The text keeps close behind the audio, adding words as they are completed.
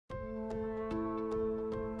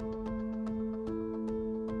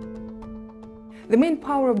The main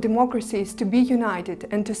power of democracy is to be united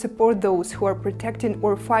and to support those who are protecting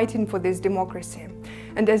or fighting for this democracy.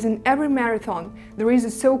 And as in every marathon, there is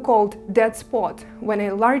a so-called dead spot, when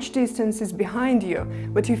a large distance is behind you,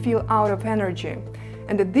 but you feel out of energy.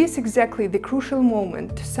 And at this exactly the crucial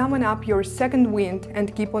moment to summon up your second wind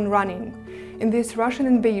and keep on running. In this Russian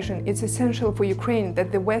invasion, it's essential for Ukraine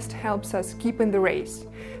that the West helps us keep in the race,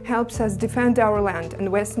 helps us defend our land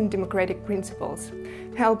and Western democratic principles,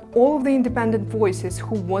 help all of the independent voices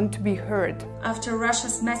who want to be heard. After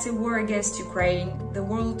Russia's massive war against Ukraine, the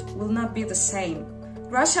world will not be the same.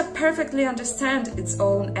 Russia perfectly understands its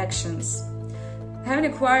own actions.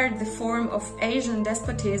 Having acquired the form of Asian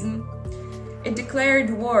despotism, it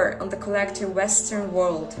declared war on the collective Western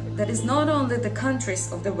world, that is not only the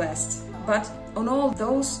countries of the West, but on all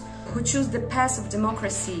those who choose the path of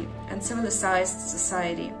democracy and civilized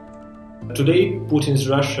society. Today, Putin's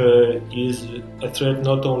Russia is a threat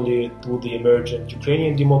not only to the emergent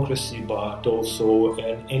Ukrainian democracy, but also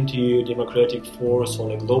an anti-democratic force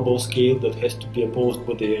on a global scale that has to be opposed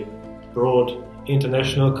with a broad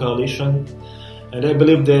international coalition. And I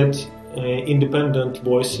believe that independent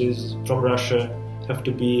voices from Russia have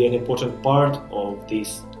to be an important part of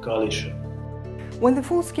this coalition. When the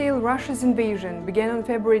full-scale Russia's invasion began on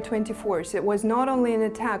February 24th, it was not only an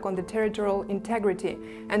attack on the territorial integrity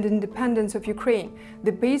and independence of Ukraine,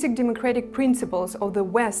 the basic democratic principles of the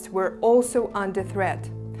West were also under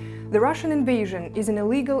threat. The Russian invasion is an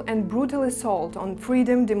illegal and brutal assault on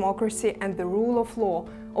freedom, democracy and the rule of law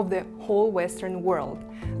of the whole Western world.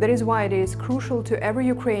 That is why it is crucial to every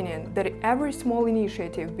Ukrainian that every small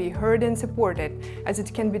initiative be heard and supported, as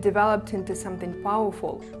it can be developed into something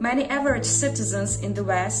powerful. Many average citizens in the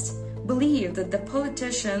West believe that the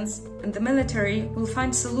politicians and the military will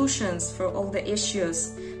find solutions for all the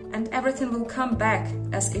issues and everything will come back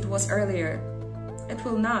as it was earlier. It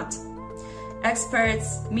will not.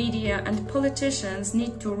 Experts, media and politicians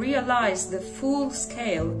need to realize the full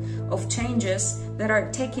scale of changes that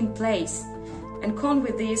are taking place and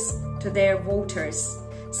convey this to their voters.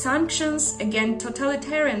 Sanctions against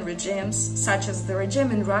totalitarian regimes, such as the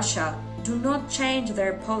regime in Russia, do not change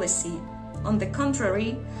their policy. On the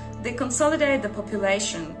contrary, they consolidate the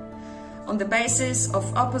population on the basis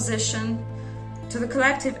of opposition to the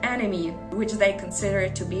collective enemy, which they consider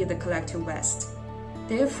to be the collective West.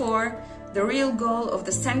 Therefore, the real goal of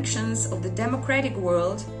the sanctions of the democratic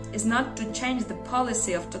world is not to change the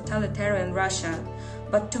policy of totalitarian Russia,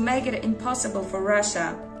 but to make it impossible for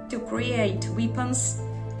Russia to create weapons,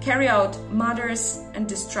 carry out murders and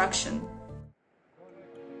destruction.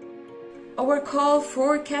 Our call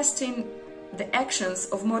forecasting the actions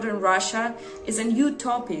of modern Russia is a new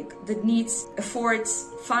topic that needs efforts,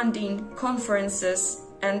 funding, conferences,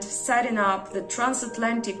 and setting up the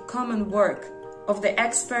transatlantic common work of the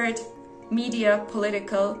expert, media,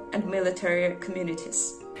 political and military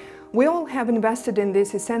communities. We all have invested in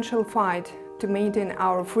this essential fight to maintain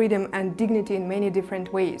our freedom and dignity in many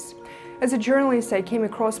different ways. As a journalist, I came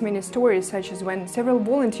across many stories, such as when several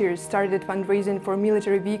volunteers started fundraising for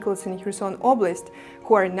military vehicles in Kherson Oblast,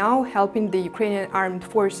 who are now helping the Ukrainian armed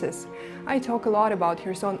forces. I talk a lot about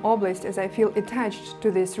Kherson Oblast as I feel attached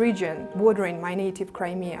to this region, bordering my native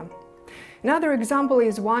Crimea. Another example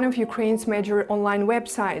is one of Ukraine's major online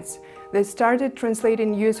websites that started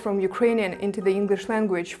translating news from Ukrainian into the English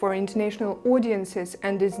language for international audiences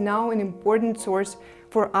and is now an important source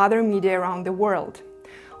for other media around the world.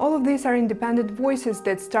 All of these are independent voices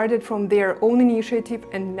that started from their own initiative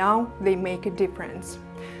and now they make a difference.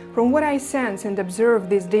 From what I sense and observe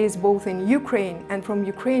these days both in Ukraine and from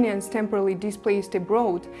Ukrainians temporarily displaced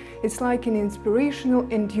abroad, it's like an inspirational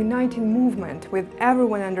and uniting movement with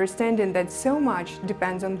everyone understanding that so much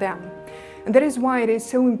depends on them. And that is why it is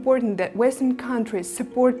so important that Western countries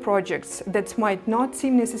support projects that might not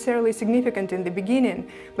seem necessarily significant in the beginning,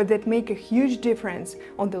 but that make a huge difference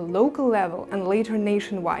on the local level and later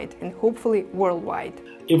nationwide and hopefully worldwide.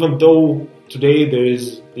 Even though today there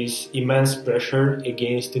is this immense pressure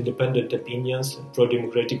against independent opinions and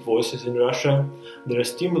pro-democratic voices in Russia, there are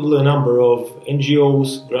still a number of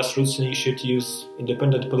NGOs, grassroots initiatives,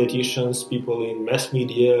 independent politicians, people in mass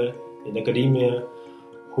media, in academia,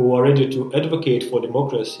 who are ready to advocate for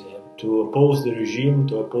democracy, to oppose the regime,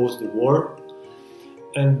 to oppose the war.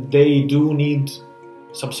 And they do need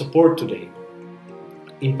some support today.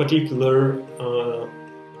 In particular,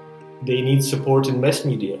 they need support in mass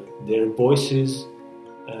media. Their voices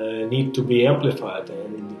need to be amplified,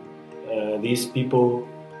 and these people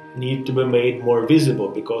need to be made more visible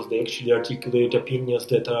because they actually articulate opinions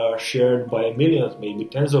that are shared by millions, maybe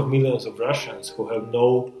tens of millions of Russians who have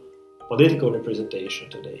no political representation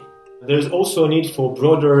today. There's also a need for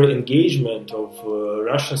broader engagement of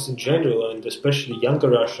Russians in general, and especially younger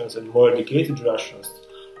Russians and more educated Russians,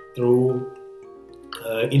 through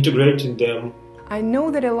integrating them. I know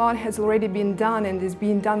that a lot has already been done and is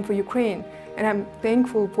being done for Ukraine, and I'm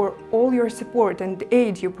thankful for all your support and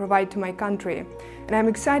aid you provide to my country. And I'm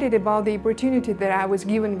excited about the opportunity that I was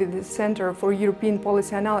given with the Center for European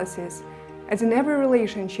Policy Analysis. As in every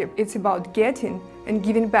relationship, it's about getting and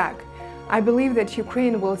giving back. I believe that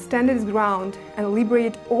Ukraine will stand its ground and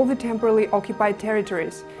liberate all the temporarily occupied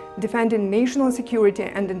territories, defending national security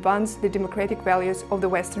and advance the democratic values of the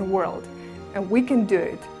Western world. And we can do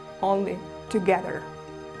it only together.